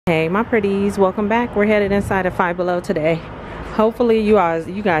Hey my pretties, welcome back. We're headed inside of Five Below today. Hopefully you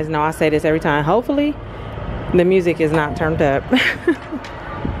guys know I say this every time. Hopefully the music is not turned up.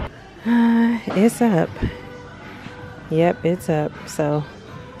 It's up. Yep, it's up. So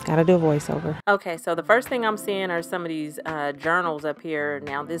gotta do a voiceover. Okay, so the first thing I'm seeing are some of these journals up here.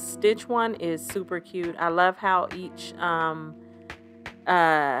 Now this Stitch one is super cute. I love how each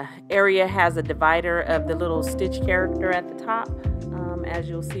area has a divider of the little Stitch character at the top, as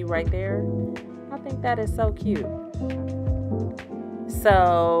you'll see right there. I think that is so cute.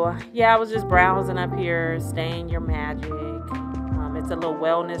 So yeah, I was just browsing up here, Staying Your Magic. It's a little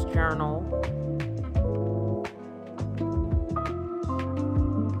wellness journal.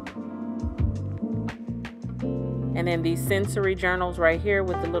 And then these sensory journals right here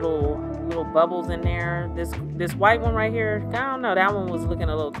with the little bubbles in there. This white one right here, I don't know, that one was looking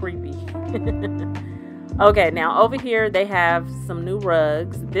a little creepy. Okay, now over here they have some new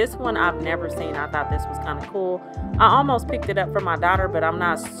rugs. This one I've never seen. I thought this was kind of cool. I almost picked it up for my daughter, but I'm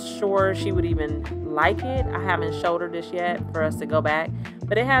not sure she would even like it. I haven't showed her this yet for us to go back.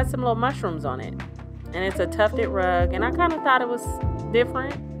 But it has some little mushrooms on it. And it's a tufted rug. And I kind of thought it was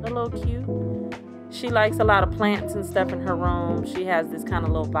different, a little cute. She likes a lot of plants and stuff in her room. She has this kind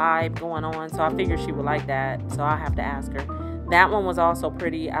of little vibe going on. So I figured she would like that. So I'll have to ask her. That one was also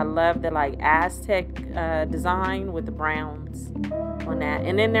pretty. I love the like Aztec design with the browns on that.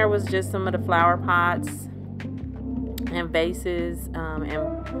 And then there was just some of the flower pots and vases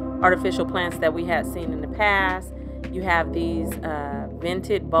and artificial plants that we had seen in the past. You have these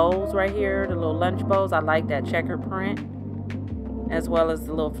vented bowls right here, the little lunch bowls. I like that checkered print, as well as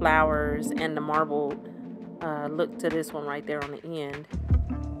the little flowers and the marbled look to this one right there on the end.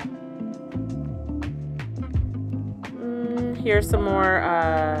 Here's some more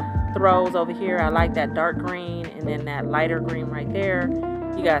throws over here. I like that dark green and then that lighter green right there.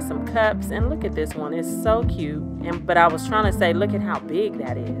 You got some cups, and look at this one. It's so cute. But I was trying to say, look at how big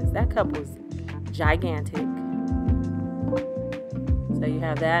that is. That cup was gigantic. So you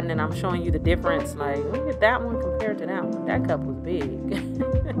have that, and then I'm showing you the difference. Like, look at that one compared to that one. That cup was big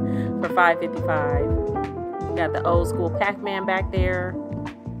for $5.55. You got the old school Pac-Man back there.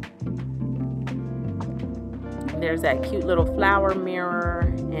 There's that cute little flower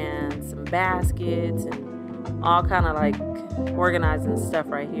mirror and some baskets and all kind of like organizing stuff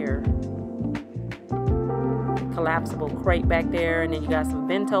right here. Collapsible crate back there, and then you got some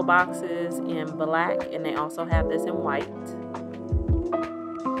bento boxes in black, and they also have this in white.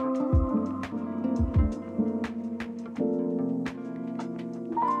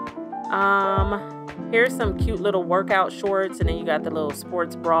 Here's some cute little workout shorts, and then you got the little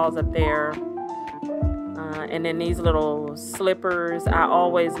sports bras up there. And then these little slippers. I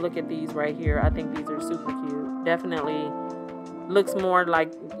always look at these right here. I think these are super cute. Definitely looks more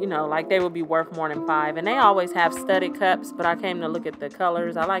like, you know, like they would be worth more than $5. And they always have studded cups, but I came to look at the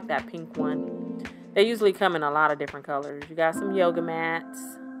colors. I like that pink one. They usually come in a lot of different colors. You got some yoga mats.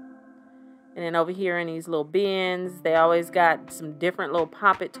 And then over here in these little bins, they always got some different little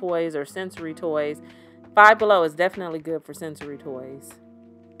pop-it toys or sensory toys. Five Below is definitely good for sensory toys.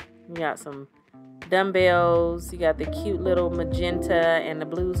 You got some dumbbells. You got the cute little magenta and the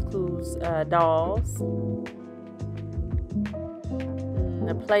Blue's Clues dolls. And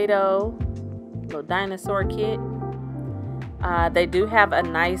the Play-Doh little dinosaur kit. They do have a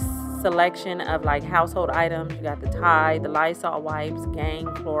nice selection of like household items. You got the Tide, the Lysol wipes, Gang,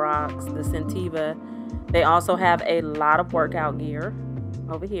 Clorox, the Scentiva. They also have a lot of workout gear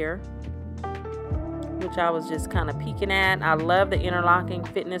over here, which I was just kind of peeking at. I love the interlocking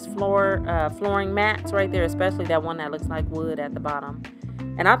fitness flooring mats right there, especially that one that looks like wood at the bottom.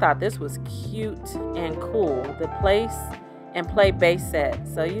 And I thought this was cute and cool. The place and play base set.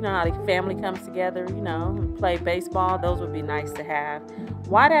 So you know how the family comes together, you know, and play baseball. Those would be nice to have.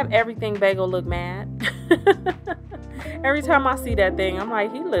 Why'd have everything bagel look mad? Every time I see that thing, I'm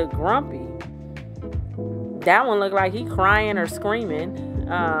like, he look grumpy. That one looked like he crying or screaming.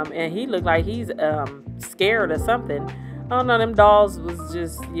 And he looked like he's scared or something. I don't know, them dolls was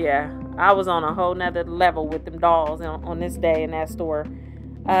just, yeah. I was on a whole nother level with them dolls on this day in that store.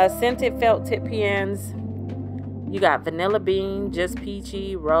 Scented felt tip pens. You got vanilla bean, just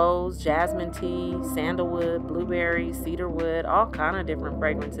peachy, rose, jasmine tea, sandalwood, blueberry, cedarwood, all kind of different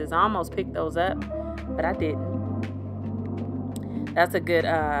fragrances. I almost picked those up, but I didn't. That's a good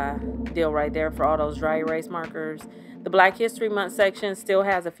deal right there for all those dry erase markers. The Black History Month section still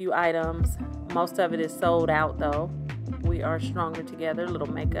has a few items. Most of it is sold out though. We Are Stronger Together,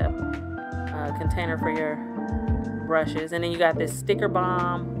 little makeup container for your brushes. And then you got this sticker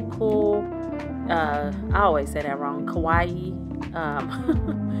bomb, cool. I always say that wrong. Kawaii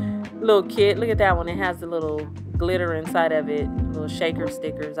little kit. Look at that one. It has the little glitter inside of it, little shaker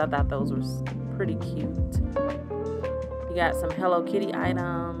stickers. I thought those were pretty cute. You got some Hello Kitty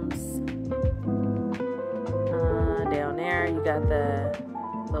items. Down there, you got the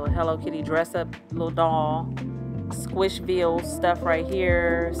little Hello Kitty dress up little doll. Squishville stuff right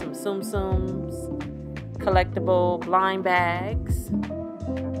here. Some Tsum Tsums. Collectible blind bags.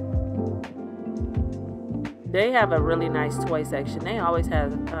 They have a really nice toy section. They always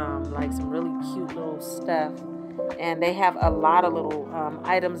have like some really cute little stuff. And they have a lot of little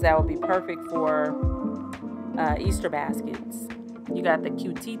items that would be perfect for Easter baskets. You got the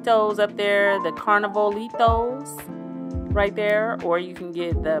Cutitos up there, the Carnivalitos right there, or you can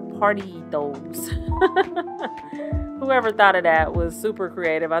get the Partyitos. Whoever thought of that was super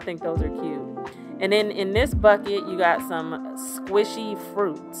creative. I think those are cute. And then in this bucket, you got some squishy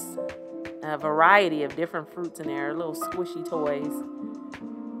fruits. A variety of different fruits in there, little squishy toys,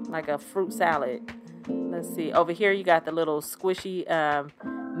 like a fruit salad. Let's see, over here you got the little squishy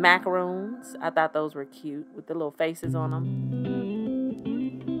macaroons. I thought those were cute with the little faces on them.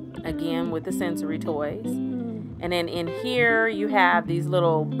 Again, with the sensory toys. And then in here you have these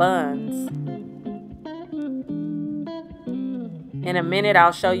little buns. In a minute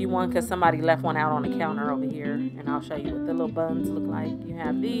I'll show you one because somebody left one out on the counter over here, and I'll show you what the little buns look like. You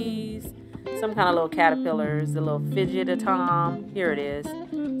have these, some kind of little caterpillars, the little fidget-a-tom. Here it is.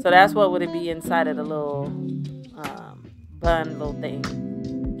 So that's what would it be inside of the little bun little thing.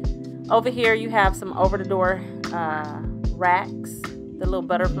 Over here you have some over-the-door racks, the little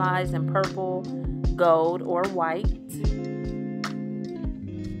butterflies in purple, gold, or white.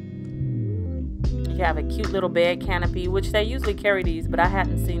 You have a cute little bed canopy, which they usually carry these, but I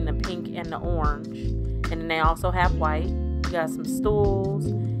hadn't seen the pink and the orange. And then they also have white. You got some stools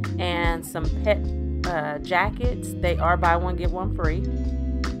and some pet jackets. They are buy one get one free.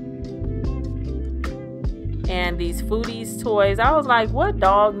 And these Foodies toys. I was like, what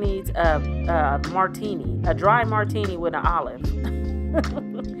dog needs a martini, a dry martini with an olive?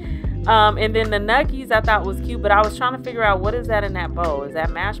 And then the Nuggies I thought was cute, but I was trying to figure out what is that in that bowl. Is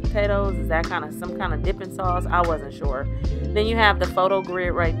that mashed potatoes? Is that kind of some kind of dipping sauce? I wasn't sure. Then you have the photo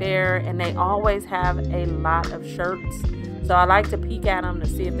grid right there, and they always have a lot of shirts. So I like to peek at them to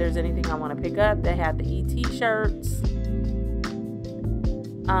see if there's anything I want to pick up. They have the ET shirts.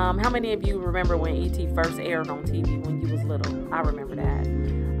 How many of you remember when ET first aired on TV when you was little? I remember that.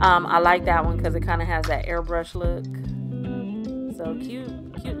 I like that one because it kind of has that airbrush look. So cute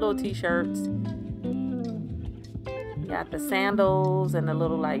little t-shirts. You got the sandals and the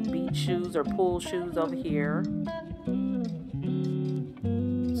little like beach shoes or pool shoes over here.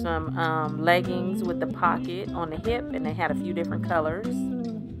 Some leggings with the pocket on the hip, and they had a few different colors.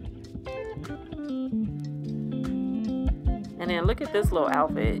 And then look at this little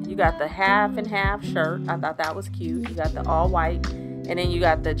outfit. You got the half and half shirt. I thought that was cute. You got the all white, and then you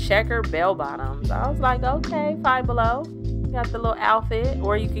got the checker bell bottoms. I was like, okay, Five Below. You got the little outfit,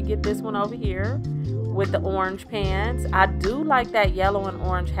 or you could get this one over here with the orange pants. I do like that yellow and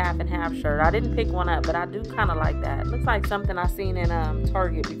orange half and half shirt. I didn't pick one up, but I do kind of like that. Looks like something I've seen in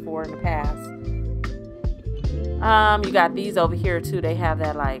Target before in the past. You got these over here too. They have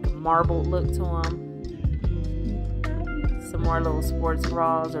that like marbled look to them. Some more little sports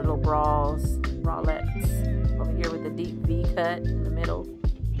bras or little bralettes over here with the deep V cut in the middle.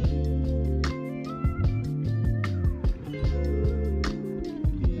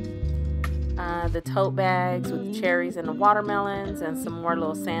 The tote bags with the cherries and the watermelons, and some more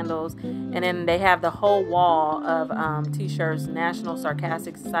little sandals. And then they have the whole wall of t-shirts. National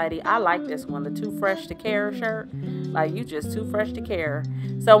Sarcastic Society. I like this one, the Too Fresh to Care shirt. Like, you just too fresh to care.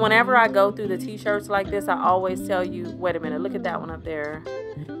 So whenever I go through the t-shirts like this, I always tell you, wait a minute, look at that one up there,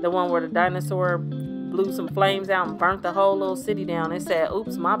 the one where the dinosaur blew some flames out and burnt the whole little city down. It said,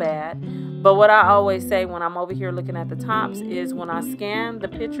 oops, my bad. But what I always say when I'm over here looking at the tops is when I scan the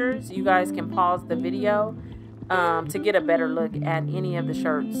pictures, you guys can pause the video to get a better look at any of the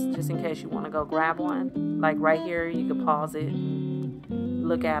shirts, just in case you want to go grab one. Like right here, you can pause it,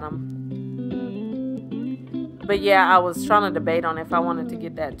 look at them. But yeah, I was trying to debate on if I wanted to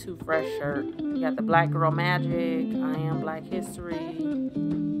get that Too Fresh shirt. You got the Black Girl Magic, I Am Black History,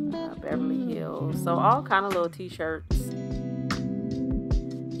 Beverly Hills. So all kind of little t-shirts.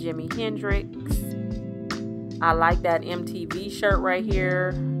 Jimi Hendrix. I like that MTV shirt right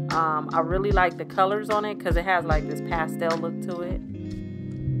here. I really like the colors on it because it has like this pastel look to it.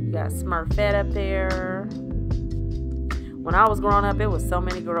 You got Smurfette up there. When I was growing up, it was so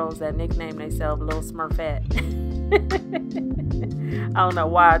many girls that nicknamed themselves Little Smurfette. I don't know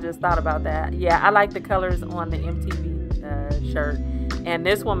why, I just thought about that. Yeah, I like the colors on the MTV t-shirt, and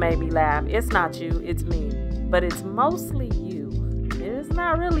this one made me laugh. It's not you, it's me, but it's mostly you. It's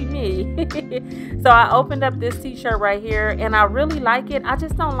not really me. So I opened up this t-shirt right here, and I really like it. I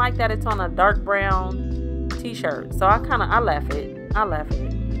just don't like that it's on a dark brown t-shirt, so I left it.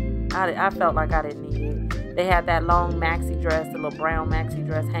 I felt like I didn't need it. They had that long maxi dress, the little brown maxi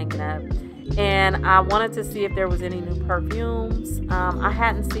dress hanging up, and I wanted to see if there was any new perfumes. I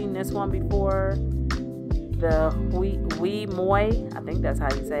hadn't seen this one before, the Oui Moi, I think that's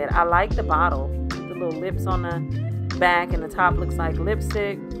how you say it. I like the bottle, the little lips on the back, and the top looks like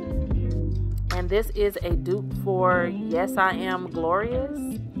lipstick. And this is a dupe for Yes I Am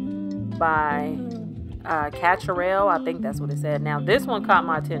Glorious by Cacharel, I think that's what it said. Now this one caught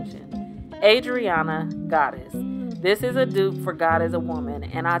my attention. Adriana Goddess. This is a dupe for God is a Woman,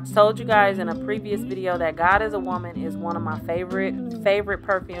 and I told you guys in a previous video that God is a Woman is one of my favorite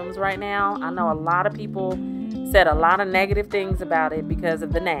perfumes right now. I know a lot of people said a lot of negative things about it because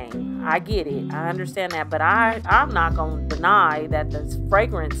of the name. I get it, I understand that, but I'm not gonna deny that the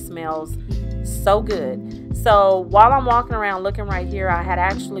fragrance smells so good. So while I'm walking around looking right here, I had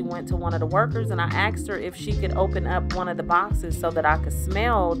actually went to one of the workers and I asked her if she could open up one of the boxes so that I could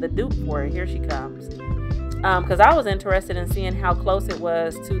smell the dupe for it. Here she comes. Because I was interested in seeing how close it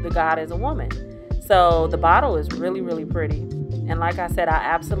was to the God is a Woman. So the bottle is really, really pretty. And like I said, I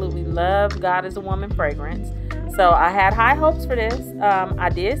absolutely love God is a Woman fragrance. So I had high hopes for this. I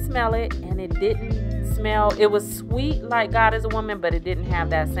did smell it, and it didn't smell, it was sweet like God is a Woman, but it didn't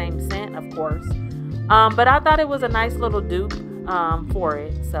have that same scent, of course. But I thought it was a nice little dupe for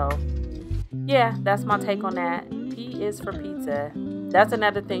it. So yeah, that's my take on that. P is for pizza. That's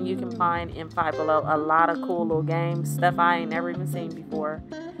another thing you can find in Five Below. A lot of cool little games, stuff I ain't never even seen before.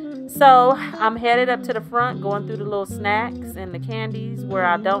 So I'm headed up to the front, going through the little snacks and the candies where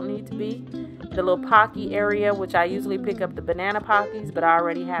I don't need to be. The little Pocky area, which I usually pick up the banana Pockies, but I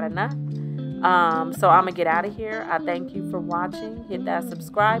already had enough. So I'm gonna get out of here. I thank you for watching. Hit that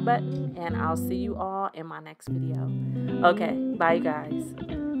subscribe button, and I'll see you all in my next video. Okay, bye you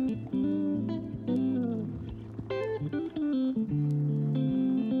guys.